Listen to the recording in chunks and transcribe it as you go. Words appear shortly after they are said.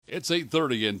It's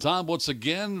 8:30 and time once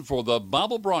again for the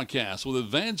Bible broadcast with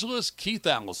evangelist Keith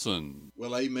Allison.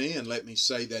 Well, amen. Let me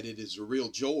say that it is a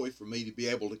real joy for me to be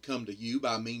able to come to you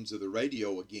by means of the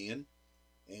radio again.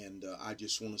 And I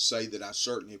just want to say that I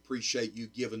certainly appreciate you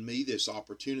giving me this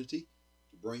opportunity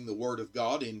to bring the Word of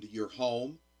God into your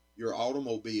home, your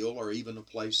automobile, or even a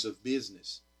place of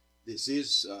business. This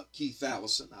is Keith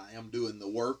Allison. I am doing the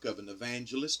work of an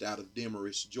evangelist out of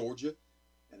Demarest, Georgia.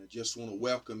 And I just want to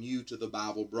welcome you to the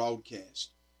Bible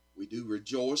broadcast. We do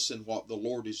rejoice in what the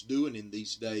Lord is doing in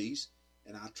these days,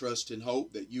 and I trust and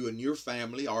hope that you and your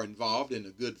family are involved in a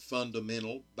good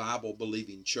fundamental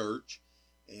Bible-believing church,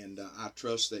 and I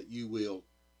trust that you will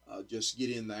just get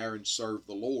in there and serve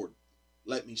the Lord.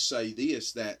 Let me say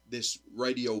this, that this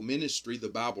radio ministry, the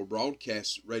Bible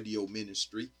broadcast radio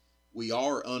ministry, we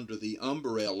are under the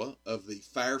umbrella of the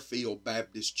Fairfield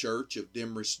Baptist Church of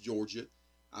Demarest, Georgia.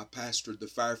 I pastored the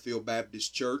Fairfield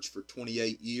Baptist Church for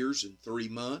 28 years and 3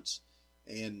 months,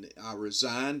 and I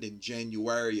resigned in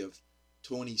January of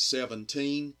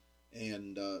 2017,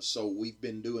 and so we've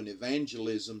been doing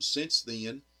evangelism since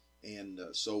then, and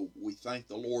so we thank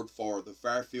the Lord for the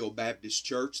Fairfield Baptist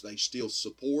Church. They still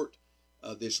support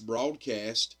this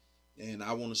broadcast, and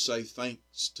I want to say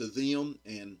thanks to them,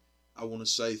 and I want to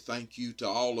say thank you to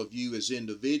all of you as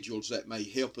individuals that may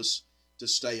help us to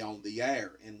stay on the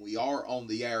air. And we are on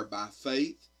the air by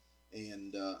faith,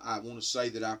 and I want to say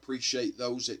that I appreciate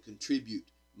those that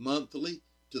contribute monthly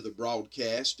to the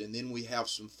broadcast, and then we have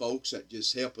some folks that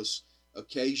just help us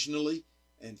occasionally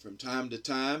and from time to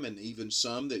time, and even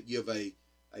some that give a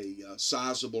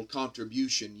sizable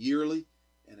contribution yearly.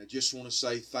 And I just want to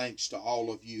say thanks to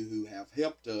all of you who have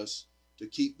helped us to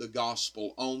keep the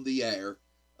gospel on the air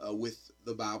with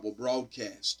the Bible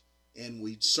broadcast. And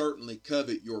we'd certainly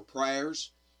covet your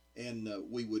prayers, and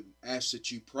we would ask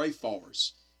that you pray for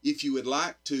us. If you would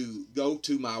like to go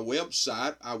to my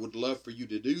website, I would love for you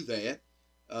to do that.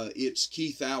 It's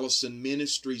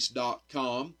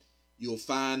keithallisonministries.com. You'll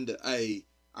find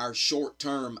our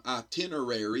short-term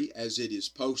itinerary as it is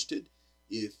posted.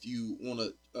 If you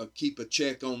want to keep a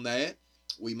check on that,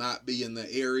 we might be in the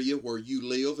area where you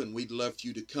live, and we'd love for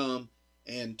you to come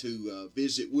and to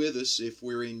visit with us if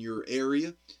we're in your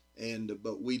area.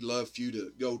 But we'd love for you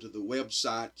to go to the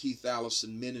website,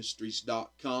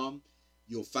 keithallisonministries.com.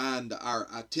 You'll find our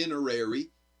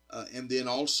itinerary, and then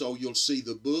also you'll see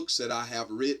the books that I have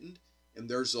written, and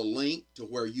there's a link to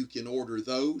where you can order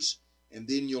those. And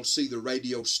then you'll see the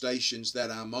radio stations that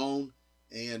I'm on,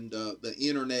 and the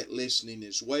internet listening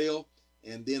as well.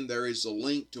 And then there is a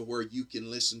link to where you can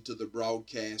listen to the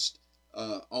broadcast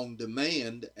on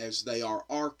demand as they are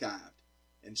archived.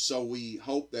 And so we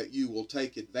hope that you will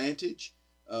take advantage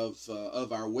of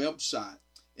our website.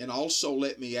 And also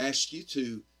let me ask you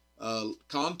to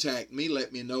contact me.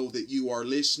 Let me know that you are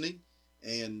listening.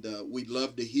 And we'd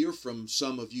love to hear from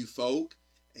some of you folk.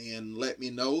 And let me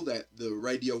know that the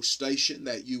radio station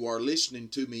that you are listening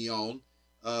to me on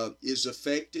is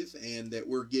effective and that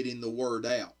we're getting the word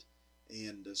out.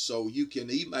 And so you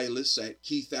can email us at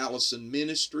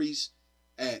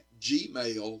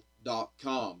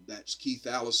keithallisonministries@gmail.com. That's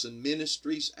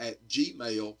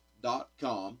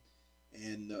keithallisonministries@gmail.com.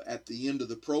 And at the end of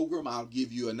the program, I'll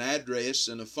give you an address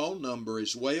and a phone number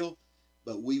as well,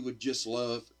 but we would just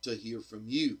love to hear from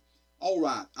you. All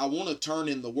right, I want to turn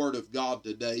in the Word of God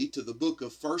today to the book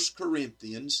of 1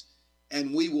 Corinthians,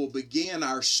 and we will begin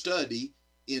our study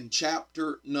in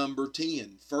chapter number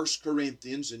 10. 1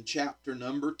 Corinthians in chapter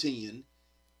number 10,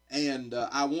 and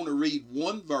I want to read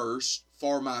one verse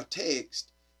for my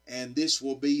text, and this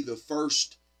will be the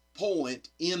first point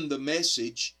in the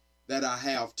message that I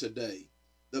have today.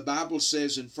 The Bible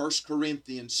says in 1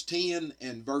 Corinthians 10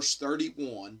 and verse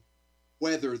 31,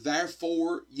 "Whether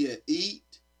therefore ye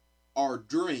eat or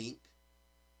drink,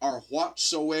 or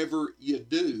whatsoever ye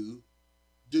do,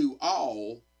 do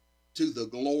all to the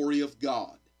glory of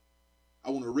God."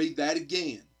 I want to read that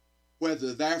again.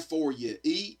 "Whether therefore ye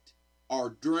eat or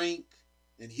drink,"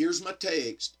 and here's my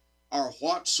text, "or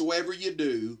whatsoever you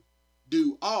do,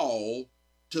 do all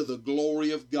to the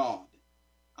glory of God."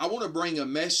 I want to bring a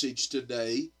message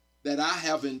today that I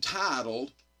have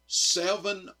entitled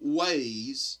 7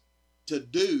 Ways to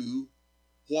Do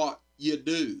What You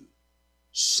Do.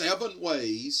 7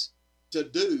 ways to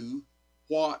do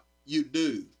what you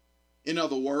do. In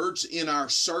other words, in our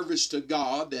service to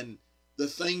God and the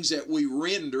things that we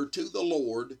render to the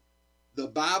Lord, the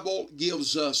Bible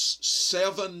gives us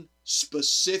 7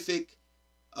 specific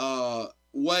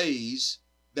ways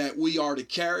that we are to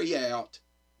carry out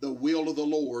the will of the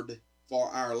Lord for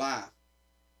our life.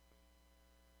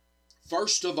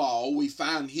 First of all, we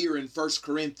find here in 1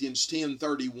 Corinthians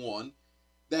 10:31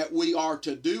 that we are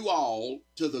to do all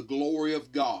to the glory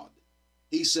of God.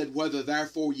 He said, whether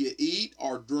therefore you eat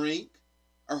or drink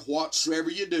or whatsoever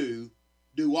you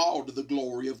do all to the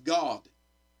glory of God.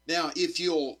 Now, if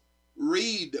you'll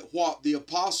read what the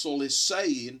apostle is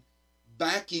saying,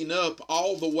 backing up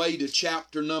all the way to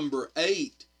chapter number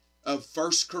 8 of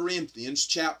 1 Corinthians,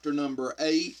 chapter number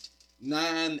 8,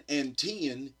 9, and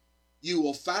 10, you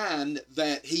will find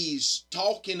that he's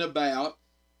talking about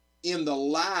in the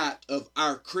light of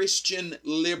our Christian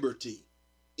liberty.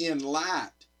 In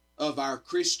light of our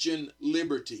Christian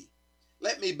liberty.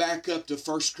 Let me back up to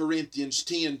 1 Corinthians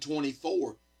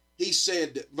 10:24. He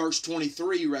said, verse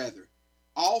 23 rather,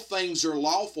 all things are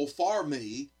lawful for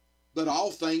me, but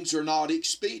all things are not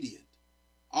expedient.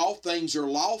 All things are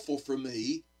lawful for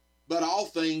me, but all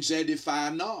things edify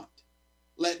not.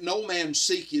 Let no man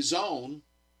seek his own,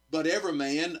 but every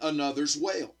man another's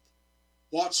wealth.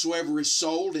 Whatsoever is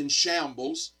sold in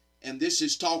shambles, and this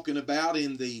is talking about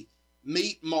in the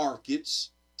meat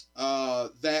markets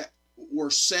that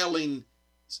were selling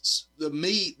the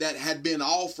meat that had been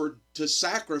offered to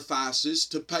sacrifices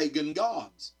to pagan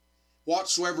gods.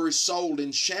 Whatsoever is sold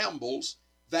in shambles,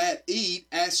 that eat,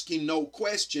 asking no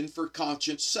question for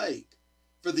conscience sake.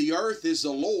 For the earth is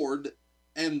the Lord,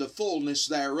 and the fullness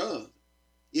thereof.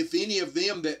 If any of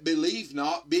them that believe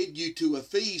not bid you to a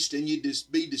feast, and you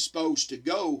be disposed to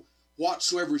go,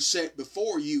 whatsoever is set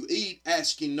before you, eat,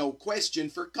 asking no question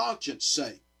for conscience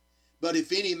sake. But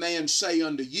if any man say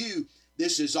unto you,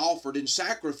 this is offered in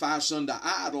sacrifice unto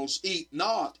idols, eat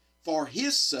not for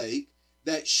his sake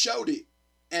that showed it,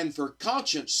 and for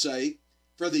conscience sake,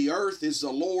 for the earth is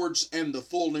the Lord's and the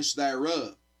fullness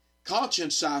thereof.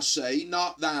 Conscience, I say,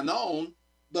 not thine own,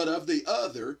 but of the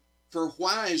other, for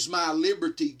why is my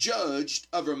liberty judged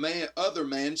of other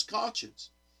man's conscience?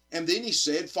 And then he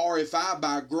said, for if I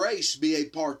by grace be a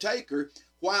partaker,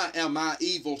 why am I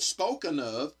evil spoken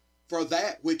of for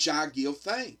that which I give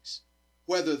thanks?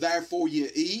 Whether therefore you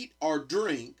eat or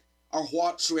drink or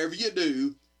whatsoever you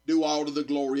do all to the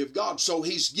glory of God. So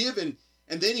he's given,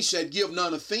 and then he said, give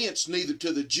none offense neither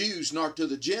to the Jews nor to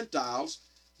the Gentiles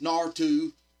nor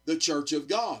to the church of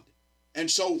God. And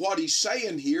so what he's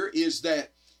saying here is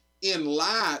that in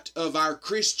light of our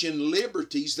Christian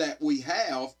liberties that we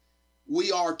have,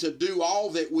 we are to do all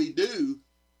that we do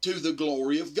to the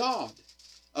glory of God.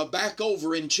 Back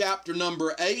over in chapter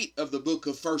number 8 of the book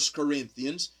of 1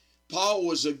 Corinthians, Paul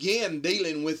was again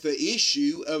dealing with the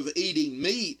issue of eating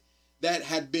meat that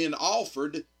had been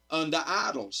offered unto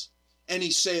idols. And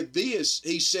he said this,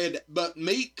 he said, but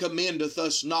meat commendeth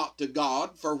us not to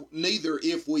God, for neither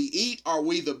if we eat are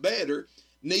we the better,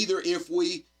 neither if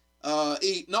we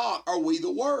eat not are we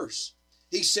the worse.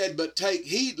 He said, but take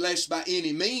heed lest by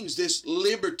any means this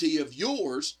liberty of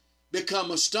yours become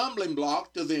a stumbling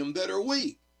block to them that are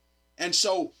weak. And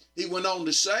so he went on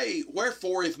to say,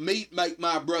 wherefore if meat make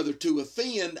my brother to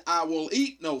offend, I will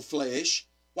eat no flesh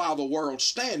while the world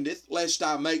standeth, lest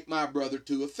I make my brother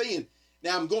to offend.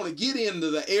 Now I'm going to get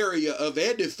into the area of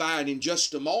edifying in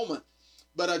just a moment,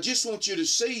 but I just want you to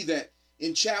see that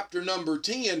in chapter number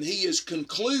 10, he is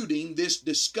concluding this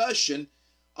discussion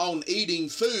on eating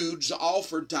foods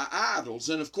offered to idols.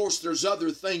 And of course, there's other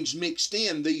things mixed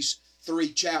in these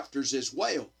 3 chapters as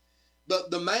well. But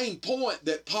the main point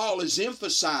that Paul is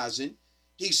emphasizing,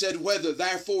 he said, whether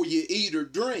therefore you eat or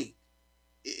drink,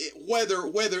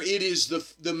 whether it is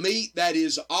the meat that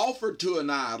is offered to an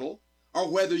idol, or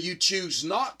whether you choose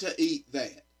not to eat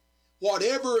that,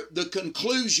 whatever the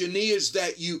conclusion is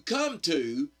that you come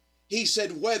to, he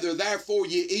said, whether therefore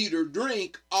you eat or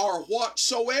drink, or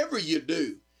whatsoever you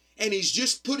do. And he's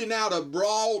just putting out a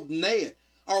broad net,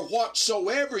 or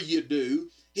whatsoever you do,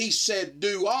 he said,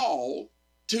 do all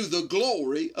to the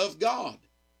glory of God.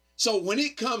 So when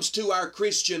it comes to our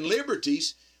Christian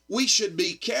liberties, we should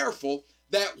be careful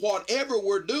that whatever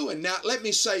we're doing, now let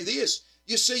me say this,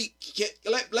 you see,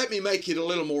 let me make it a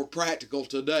little more practical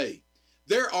today.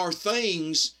 There are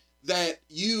things that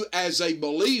you as a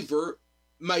believer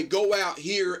may go out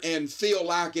here and feel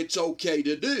like it's okay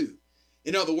to do.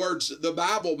 In other words, the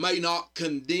Bible may not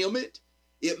condemn it.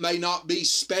 It may not be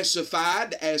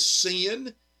specified as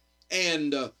sin,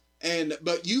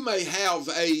 but you may have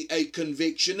a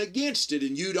conviction against it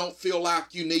and you don't feel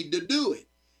like you need to do it.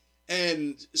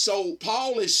 And so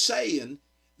Paul is saying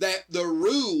that the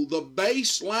rule, the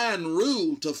baseline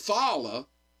rule to follow,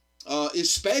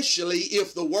 especially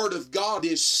if the Word of God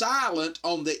is silent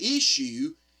on the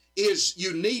issue, is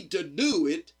you need to do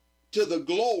it to the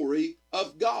glory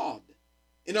of God.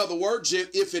 In other words,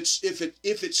 if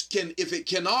it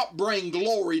cannot bring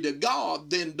glory to God,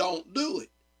 then don't do it.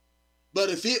 But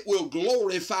if it will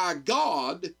glorify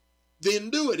God, then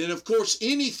do it. And of course,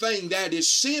 anything that is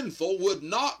sinful would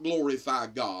not glorify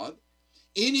God.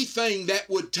 Anything that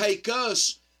would take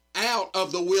us out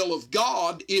of the will of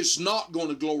God is not going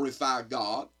to glorify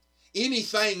God.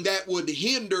 Anything that would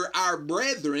hinder our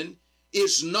brethren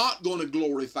is not going to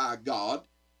glorify God.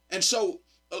 And so,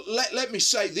 let me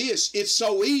say this, it's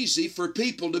so easy for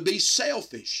people to be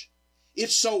selfish.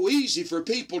 It's so easy for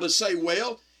people to say,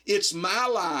 well, it's my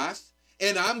life,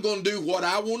 and I'm going to do what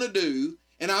I want to do,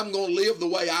 and I'm going to live the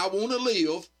way I want to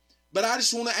live. But I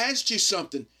just want to ask you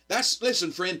something.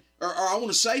 Listen, friend, or I want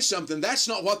to say something. That's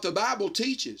not what the Bible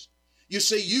teaches. You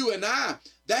see, you and I,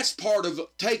 that's part of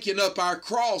taking up our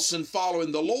cross and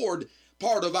following the Lord.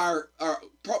 Part of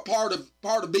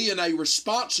being a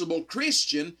responsible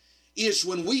Christian is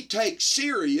when we take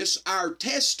serious our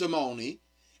testimony,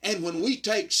 and when we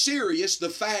take serious the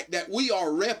fact that we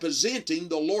are representing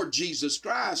the Lord Jesus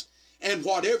Christ, and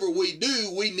whatever we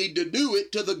do, we need to do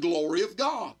it to the glory of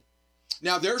God.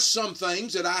 Now, there's some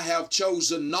things that I have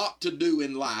chosen not to do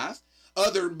in life.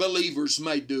 Other believers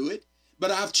may do it, but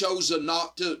I've chosen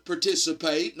not to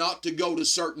participate, not to go to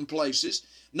certain places,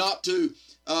 not to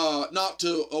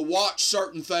watch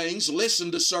certain things, listen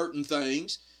to certain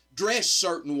things, dress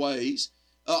certain ways.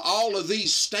 All of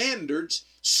these standards,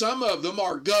 some of them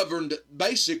are governed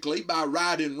basically by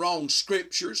right and wrong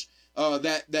scriptures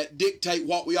that dictate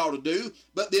what we ought to do.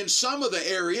 But then some of the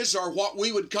areas are what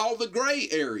we would call the gray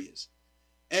areas.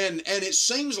 And it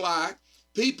seems like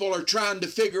people are trying to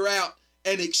figure out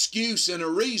an excuse and a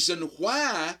reason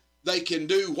why they can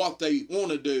do what they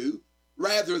want to do,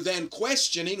 rather than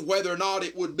questioning whether or not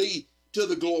it would be to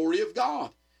the glory of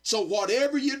God. So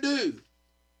whatever you do,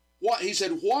 he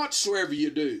said, whatsoever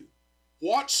you do,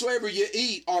 whatsoever you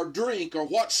eat or drink or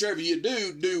whatsoever you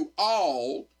do, do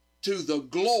all to the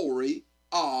glory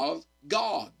of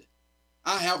God.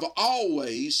 I have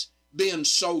always been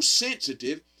so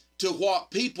sensitive to what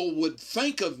people would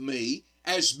think of me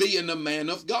as being a man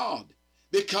of God,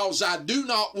 because I do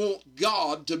not want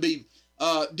God to be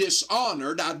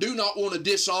dishonored. I do not want to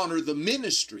dishonor the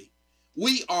ministry.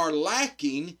 We are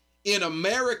lacking in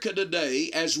America today,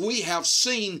 as we have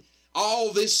seen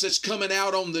all this that's coming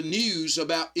out on the news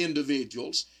about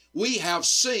individuals. We have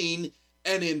seen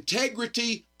an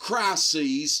integrity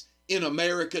crisis in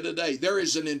America today. There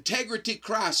is an integrity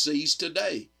crisis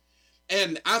today.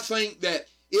 And I think that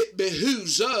it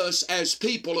behooves us as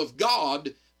people of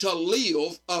God to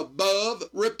live above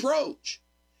reproach.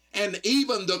 And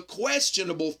even the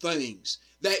questionable things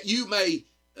that you may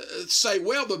say,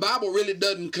 well, the Bible really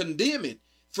doesn't condemn it.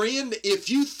 Friend, if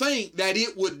you think that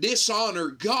it would dishonor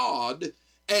God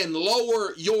and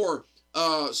lower your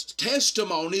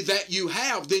testimony that you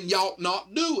have, then you ought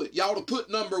not do it. You ought to put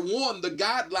number one, the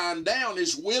guideline down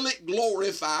is, will it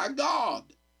glorify God?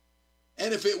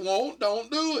 And if it won't,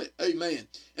 don't do it. Amen.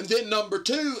 And then number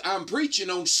two, I'm preaching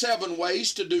on 7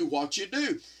 ways to do what you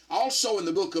do. Also in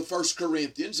the book of 1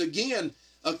 Corinthians, again,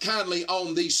 kindly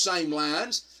on these same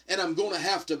lines, and I'm going to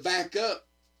have to back up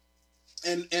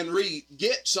and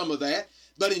re-get some of that.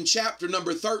 But in chapter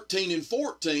number 13 and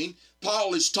 14,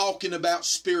 Paul is talking about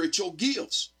spiritual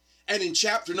gifts. And in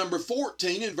chapter number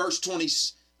 14 and verse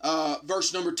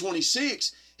number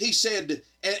 26, he said,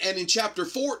 and in chapter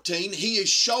 14, he is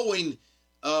showing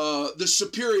the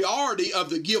superiority of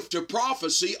the gift of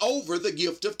prophecy over the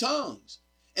gift of tongues.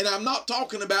 And I'm not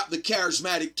talking about the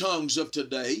charismatic tongues of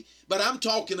today, but I'm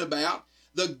talking about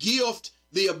the gift,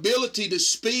 the ability to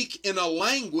speak in a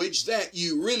language that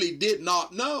you really did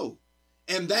not know.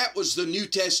 And that was the New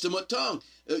Testament tongue,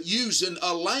 using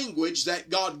a language that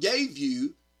God gave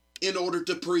you in order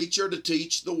to preach or to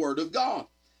teach the Word of God.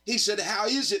 He said, how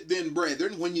is it then,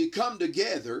 brethren, when you come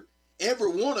together,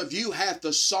 every one of you hath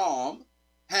a psalm,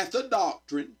 hath a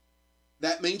doctrine,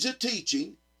 that means a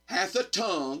teaching, hath a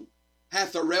tongue,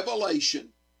 hath a revelation,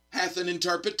 hath an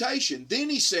interpretation. Then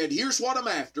he said, here's what I'm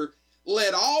after,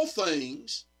 let all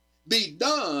things be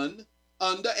done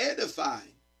unto edifying.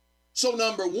 So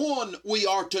number one, we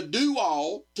are to do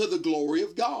all to the glory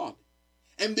of God.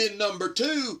 And then number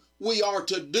two, we are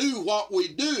to do what we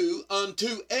do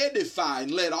unto edifying.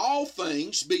 Let all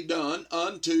things be done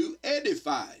unto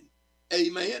edifying.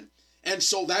 Amen. And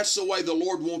so that's the way the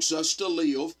Lord wants us to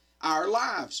live our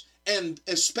lives. And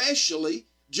especially,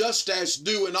 just as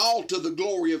doing all to the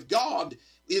glory of God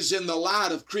is in the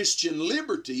light of Christian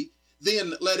liberty,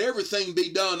 then let everything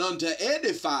be done unto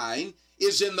edifying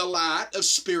is in the light of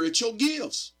spiritual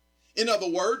gifts. In other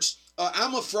words,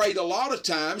 I'm afraid a lot of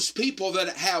times people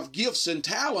that have gifts and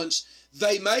talents,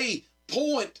 they may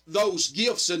point those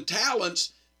gifts and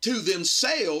talents to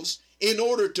themselves in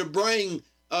order to bring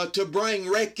to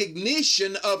bring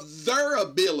recognition of their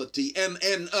ability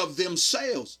and of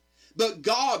themselves. But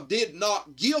God did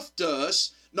not gift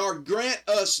us nor grant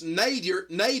us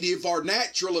native or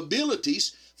natural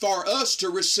abilities for us to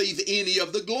receive any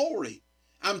of the glory.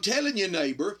 I'm telling you,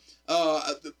 neighbor,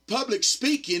 public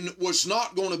speaking was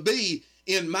not going to be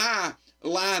in my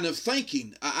line of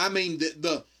thinking. I mean,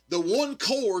 the one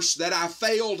course that I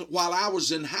failed while I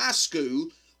was in high school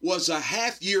was a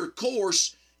half-year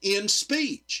course in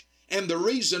speech. And the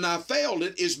reason I failed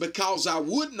it is because I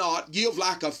would not give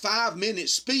like a 5-minute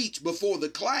speech before the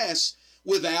class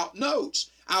without notes.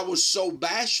 I was so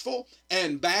bashful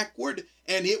and backward,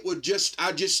 and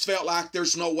I just felt like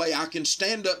there's no way I can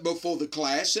stand up before the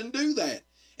class and do that.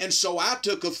 And so I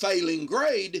took a failing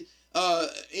grade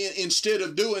instead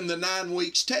of doing the 9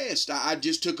 weeks test. I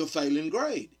just took a failing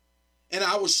grade. And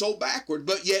I was so backward,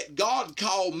 but yet God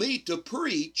called me to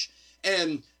preach,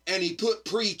 and he put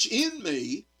preach in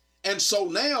me. And so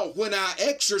now when I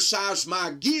exercise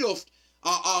my gift,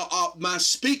 my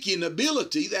speaking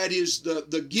ability, that is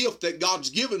the gift that God's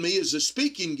given me is a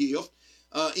speaking gift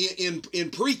in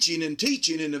preaching and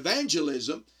teaching and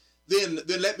evangelism, then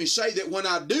let me say that when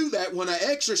I do that, when I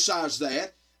exercise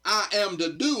that, I am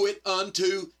to do it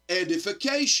unto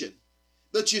edification.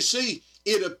 But you see,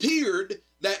 it appeared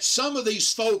that some of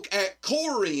these folk at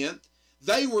Corinth,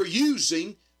 they were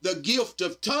using the gift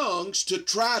of tongues to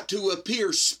try to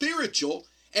appear spiritual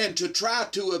and to try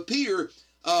to appear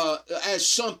as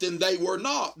something they were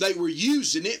not. They were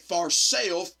using it for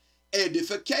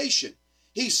self-edification.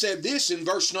 He said this in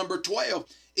verse number 12,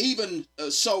 even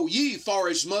so ye, for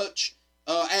as much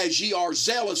as ye are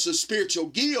zealous of spiritual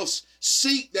gifts,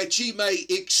 seek that ye may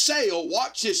excel,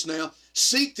 watch this now,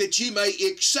 seek that ye may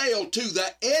excel to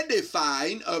the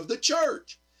edifying of the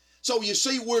church. So you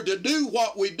see, we're to do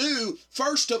what we do,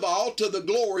 first of all, to the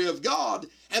glory of God,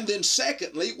 and then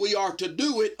secondly, we are to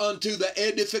do it unto the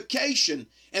edification,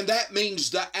 and that means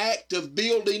the act of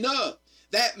building up.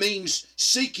 That means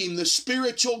seeking the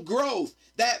spiritual growth.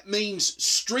 That means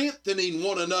strengthening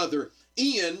one another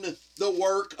in the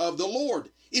work of the Lord.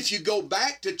 If you go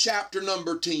back to chapter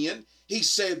number 10, he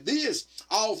said this,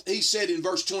 he said in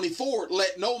verse 24,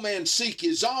 let no man seek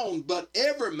his own, but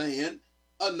every man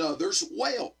another's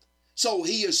wealth. So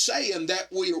he is saying that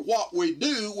what we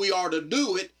do, we are to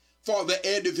do it for the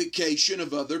edification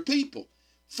of other people.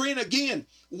 Friend, again,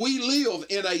 we live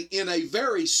in a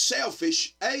very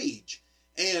selfish age,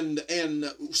 and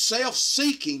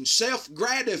self-seeking,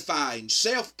 self-gratifying,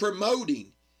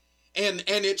 self-promoting. And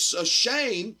it's a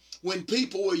shame when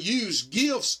people will use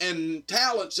gifts and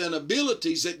talents and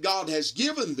abilities that God has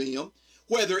given them,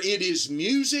 whether it is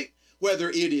music, whether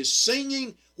it is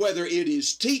singing, whether it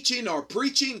is teaching or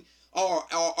preaching, or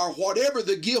whatever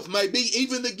the gift may be,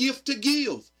 even the gift to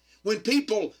give.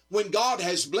 When God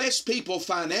has blessed people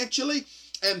financially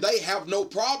and they have no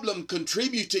problem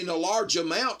contributing a large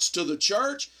amounts to the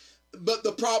church, but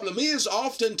the problem is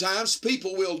oftentimes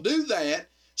people will do that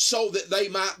so that they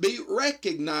might be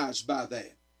recognized by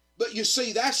that. But you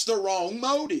see, that's the wrong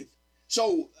motive.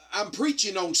 So I'm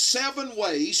preaching on 7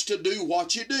 ways to do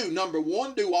what you do. Number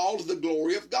 1, do all to the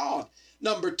glory of God.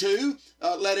 Number 2,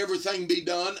 let everything be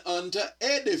done unto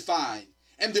edifying.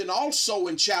 And then also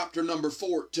in chapter number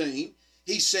 14,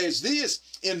 he says this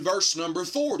in verse number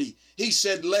 40. He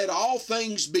said, let all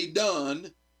things be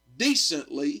done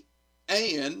decently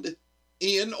and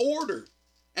in order.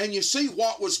 And you see,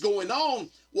 what was going on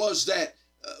was that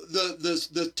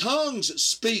the tongues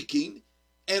speaking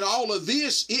and all of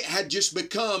this, it had just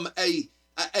become a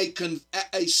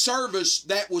service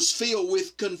that was filled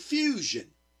with confusion.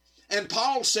 And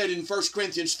Paul said in 1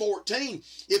 Corinthians 14,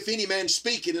 if any man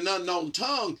speak in an unknown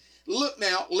tongue, look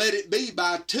now, let it be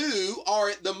by 2 or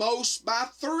at the most by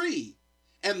 3.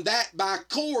 And that by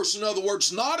course, in other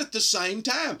words, not at the same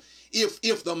time.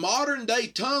 If the modern day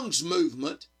tongues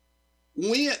movement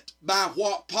went by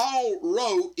what Paul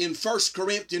wrote in 1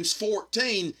 Corinthians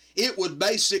 14, it would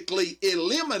basically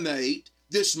eliminate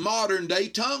this modern day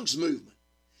tongues movement.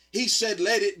 He said,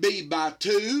 let it be by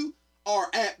 2 or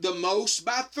at the most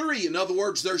by 3. In other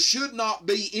words, there should not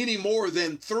be any more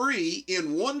than 3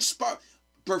 in one spot,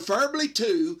 preferably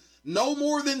 2, no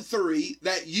more than 3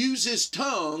 that uses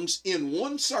tongues in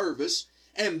one service.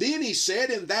 And then he said,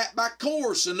 and that by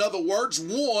course, in other words,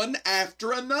 one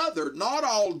after another, not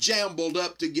all jumbled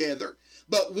up together,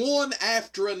 but one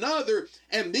after another.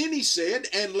 And then he said,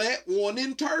 and let one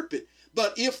interpret.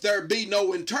 But if there be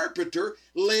no interpreter,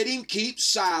 let him keep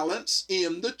silence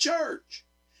in the church,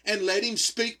 and let him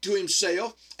speak to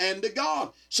himself and to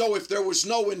God. So if there was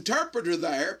no interpreter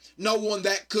there, no one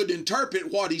that could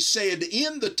interpret what he said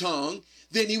in the tongue,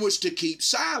 then he was to keep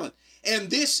silent. And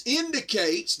this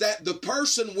indicates that the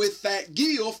person with that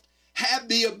gift had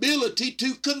the ability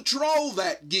to control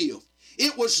that gift.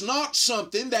 It was not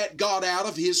something that got out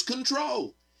of his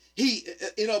control.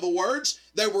 In other words,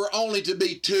 there were only to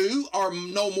be 2 or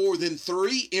no more than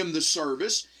 3 in the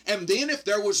service. And then if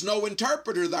there was no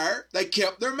interpreter there, they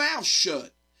kept their mouths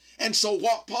shut. And so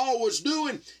what Paul was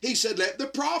doing, he said, let the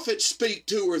prophet speak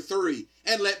 2 or 3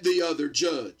 and let the other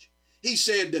judge. He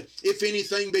said, if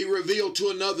anything be revealed to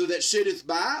another that sitteth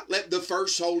by, let the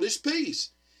first hold his peace.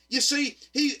 You see,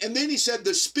 and then he said,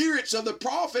 the spirits of the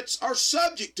prophets are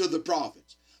subject to the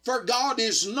prophets. For God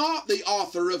is not the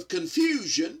author of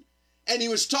confusion. And he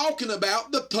was talking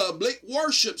about the public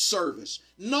worship service.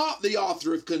 Not the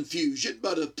author of confusion,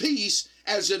 but of peace,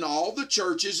 as in all the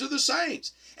churches of the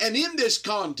saints. And in this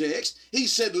context, he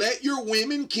said, let your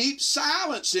women keep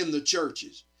silence in the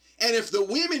churches. And if the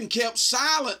women kept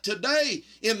silent today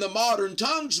in the modern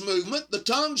tongues movement, the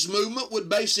tongues movement would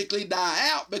basically die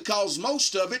out because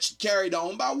most of it's carried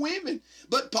on by women.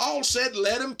 But Paul said,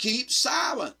 let them keep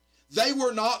silent. They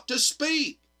were not to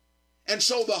speak. And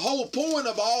so the whole point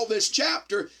of all this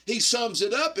chapter, he sums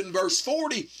it up in verse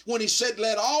 40 when he said,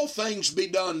 let all things be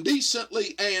done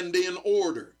decently and in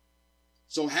order.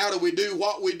 So how do we do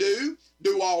what we do?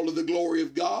 Do all to the glory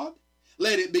of God.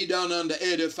 Let it be done unto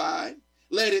edifying.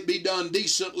 Let it be done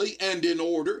decently and in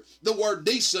order. The word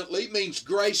decently means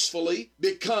gracefully,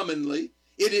 becomingly.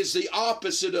 It is the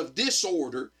opposite of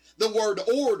disorder. The word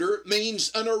order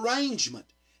means an arrangement.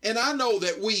 And I know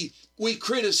that we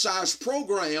criticize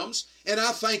programs, and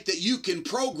I think that you can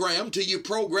program till you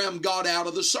program God out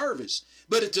of the service.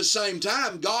 But at the same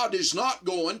time, God is not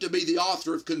going to be the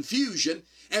author of confusion,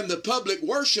 and the public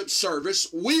worship service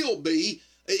will be,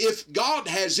 if God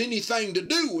has anything to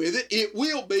do with it, it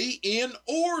will be in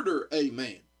order.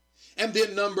 Amen. And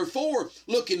then number 4,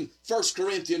 look in 1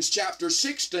 Corinthians chapter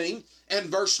 16 and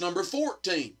verse number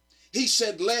 14. He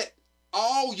said, let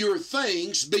all your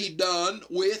things be done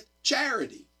with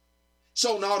charity.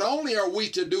 So not only are we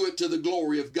to do it to the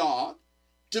glory of God,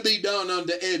 to be done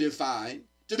unto edifying,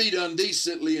 to be done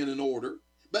decently and in order,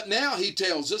 but now he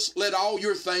tells us, let all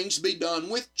your things be done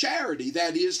with charity,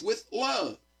 that is, with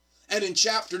love. And in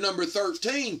chapter number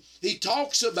 13, he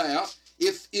talks about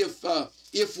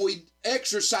if we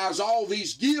exercise all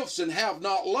these gifts and have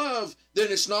not love, then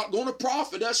it's not going to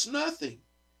profit us nothing.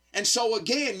 And so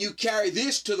again, you carry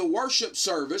this to the worship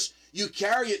service, you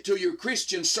carry it to your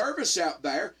Christian service out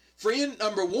there. Friend,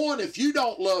 number 1, if you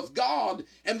don't love God,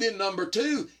 and then number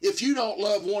 2, if you don't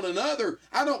love one another,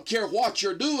 I don't care what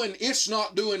you're doing, it's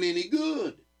not doing any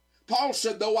good. Paul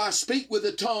said, though I speak with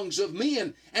the tongues of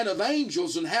men and of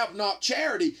angels and have not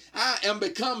charity, I am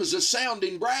become as a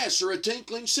sounding brass or a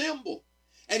tinkling cymbal.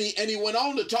 And he went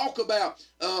on to talk about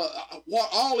what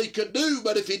all he could do,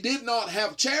 but if he did not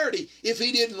have charity, if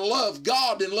he didn't love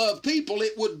God and love people,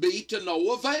 it would be to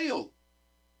no avail.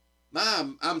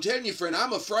 I'm telling you, friend,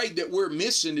 I'm afraid that we're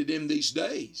missing it in these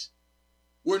days.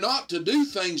 We're not to do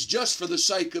things just for the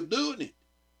sake of doing it.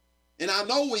 And I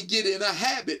know we get in a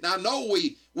habit, and I know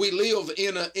we live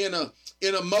in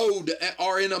a mode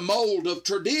or in a mold of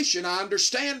tradition. I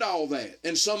understand all that,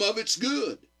 and some of it's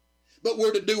good. But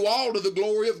we're to do all to the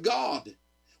glory of God.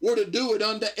 We're to do it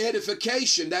unto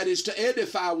edification, that is to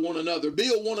edify one another,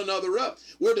 build one another up.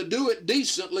 We're to do it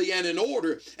decently and in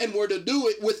order, and we're to do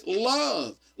it with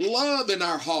love in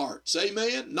our hearts,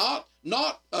 amen?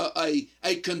 Not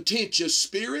a contentious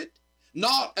spirit,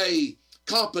 not a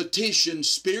competition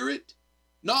spirit,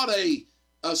 not a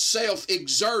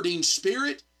self-exerting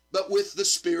spirit, but with the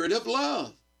spirit of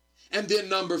love. And then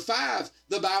number 5,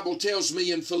 the Bible tells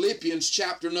me in Philippians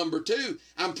chapter number 2,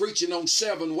 I'm preaching on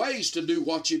 7 ways to do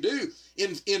what you do.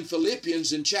 In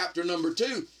Philippians in chapter number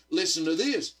 2, listen to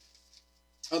this.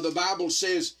 The Bible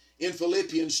says in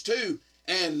Philippians 2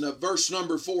 and verse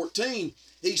number 14,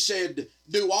 he said,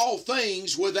 do all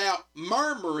things without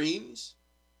murmurings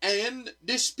and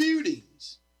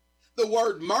disputings. The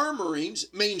word murmurings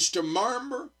means to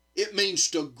murmur, it means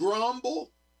to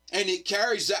grumble, and it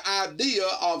carries the idea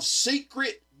of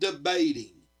secret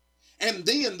debating. And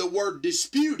then the word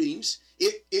disputings,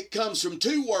 it comes from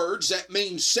 2 words that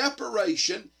mean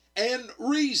separation and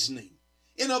reasoning.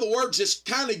 In other words, this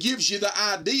kind of gives you the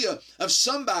idea of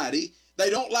somebody, they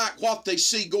don't like what they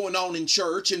see going on in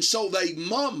church, and so they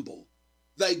mumble,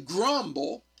 they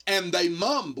grumble, and they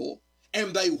mumble,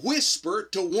 and they whisper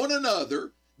to one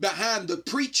another behind the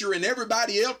preacher and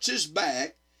everybody else's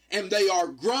back, and they are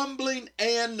grumbling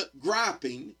and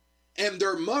griping, and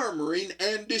they're murmuring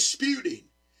and disputing.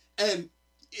 And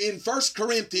in 1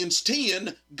 Corinthians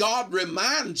 10, God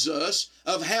reminds us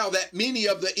of how that many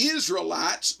of the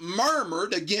Israelites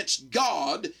murmured against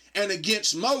God and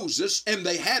against Moses, and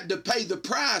they had to pay the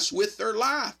price with their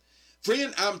life.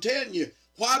 Friend, I'm telling you,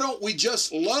 why don't we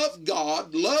just love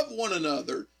God, love one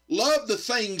another, love the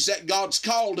things that God's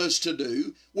called us to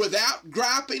do without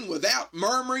griping, without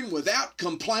murmuring, without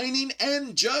complaining,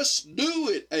 and just do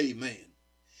it. Amen.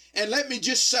 And let me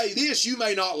just say this, you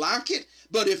may not like it,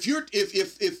 but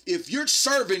if you're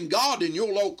serving God in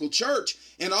your local church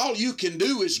and all you can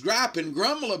do is gripe and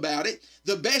grumble about it,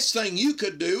 the best thing you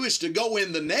could do is to go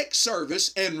in the next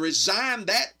service and resign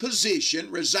that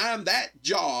position, resign that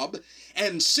job,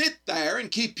 and sit there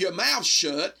and keep your mouth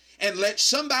shut and let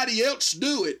somebody else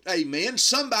do it. Amen.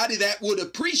 Somebody that would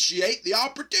appreciate the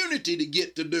opportunity to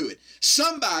get to do it.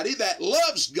 Somebody that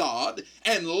loves God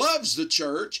and loves the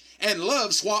church and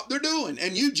loves what they're doing.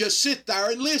 And you just sit there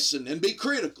and listen and be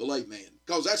critical. Amen.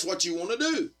 Because that's what you want to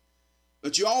do.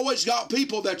 But you always got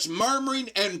people that's murmuring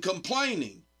and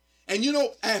complaining. And you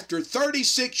know, after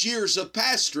 36 years of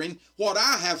pastoring, what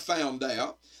I have found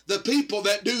out, the people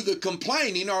that do the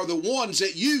complaining are the ones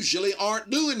that usually aren't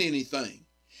doing anything.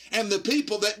 And the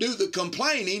people that do the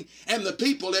complaining and the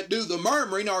people that do the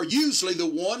murmuring are usually the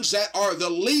ones that are the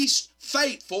least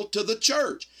faithful to the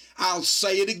church. I'll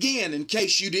say it again in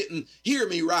case you didn't hear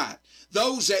me right.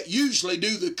 Those that usually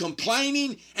do the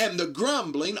complaining and the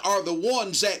grumbling are the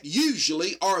ones that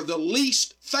usually are the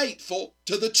least faithful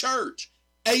to the church.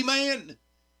 Amen.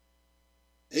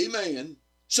 Amen.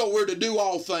 So we're to do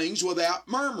all things without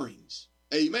murmurings.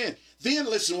 Amen. Then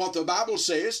listen what the Bible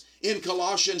says in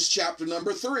Colossians chapter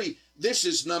number 3. This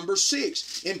is number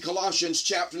 6. In Colossians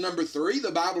chapter number 3,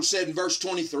 the Bible said in verse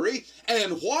 23,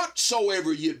 and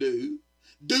whatsoever you do,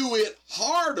 do it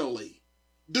heartily.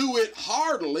 Do it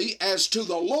heartily as to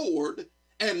the Lord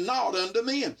and not unto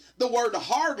men. The word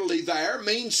heartily there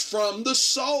means from the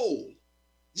soul.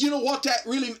 You know what that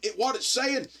really, what it's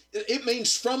saying? It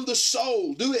means from the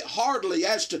soul. Do it heartily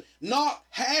as to, not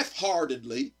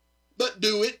half-heartedly, but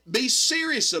do it, be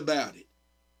serious about it.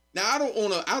 Now, I don't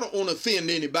want to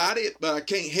offend anybody, but I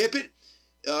can't help it.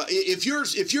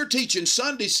 If you're teaching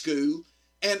Sunday school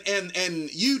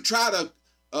and you try to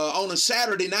on a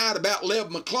Saturday night about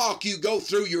 11 o'clock, you go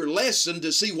through your lesson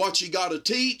to see what you got to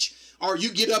teach, or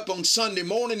you get up on Sunday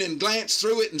morning and glance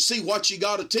through it and see what you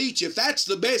got to teach, if that's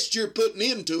the best you're putting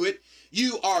into it,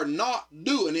 you are not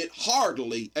doing it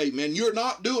heartily. Amen. You're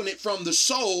not doing it from the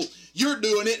soul. You're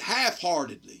doing it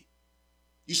half-heartedly.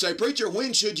 You say, preacher,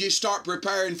 when should you start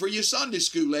preparing for your Sunday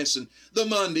school lesson? The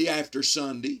Monday after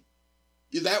Sunday.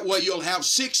 That way you'll have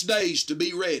 6 days to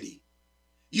be ready.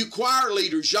 You choir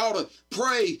leaders, y'all to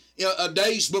pray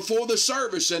days before the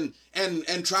service and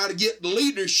try to get the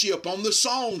leadership on the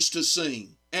songs to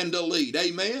sing and to lead.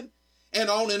 Amen? And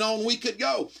on we could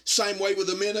go. Same way with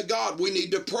the men of God. We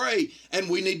need to pray and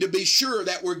we need to be sure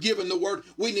that we're given the word.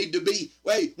 We need to be,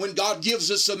 when God gives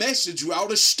us a message, we ought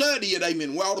to study it.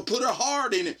 Amen. We ought to put our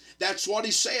heart in it. That's what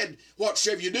he said.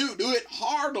 Whatsoever you do, do it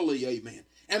heartily. Amen.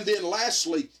 And then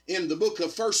lastly, in the book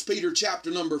of 1 Peter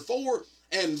chapter number 4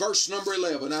 and verse number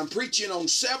 11, I'm preaching on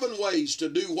 7 ways to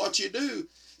do what you do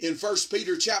in 1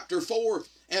 Peter chapter 4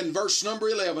 and verse number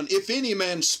 11. If any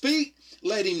man speak,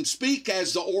 let him speak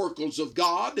as the oracles of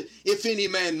God. If any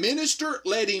man minister,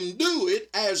 let him do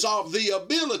it as of the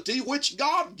ability which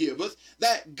God giveth,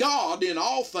 that God in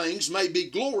all things may be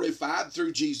glorified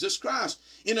through Jesus Christ.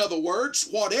 In other words,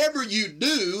 whatever you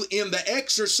do in the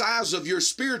exercise of your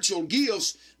spiritual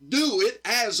gifts, do it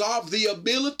as of the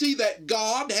ability that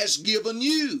God has given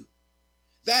you.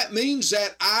 That means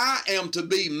that I am to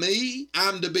be me.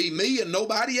 I'm to be me and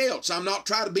nobody else. I'm not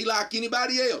trying to be like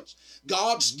anybody else.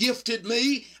 God's gifted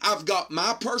me. I've got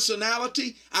my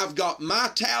personality. I've got my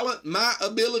talent, my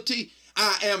ability.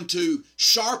 I am to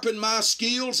sharpen my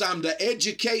skills. I'm to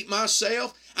educate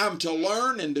myself. I'm to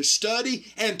learn and to study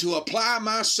and to apply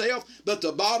myself. But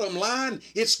the bottom line,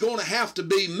 it's going to have to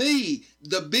be me,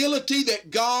 the ability that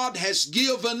God has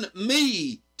given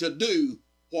me to do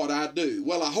what I do.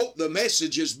 Well, I hope the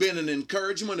message has been an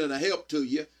encouragement and a help to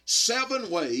you.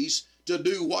 7 ways to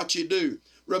do what you do.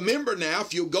 Remember now,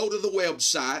 if you'll go to the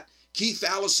website,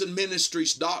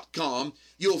 KeithAllisonMinistries.com,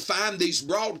 you'll find these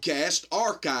broadcasts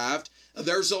archived.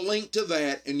 There's a link to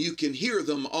that, and you can hear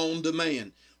them on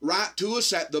demand. Write to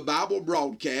us at the Bible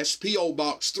Broadcast, P.O.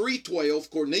 Box 312,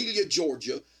 Cornelia,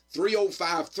 Georgia,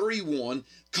 30531.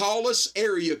 Call us,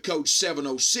 area code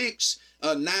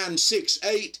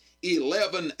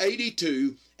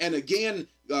 706-968-1182. And again,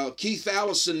 Keith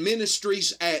Allison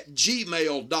Ministries at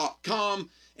gmail.com.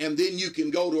 And then you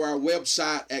can go to our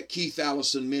website at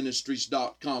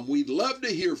KeithAllisonMinistries.com. We'd love to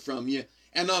hear from you.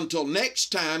 And until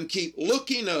next time, keep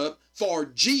looking up, for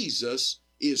Jesus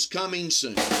is coming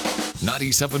soon.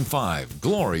 97.5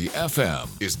 Glory FM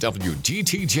is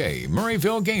WGTJ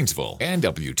Murrayville, Gainesville, and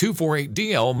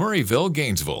W248DL Murrayville,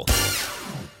 Gainesville.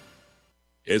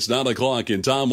 It's 9 o'clock in time.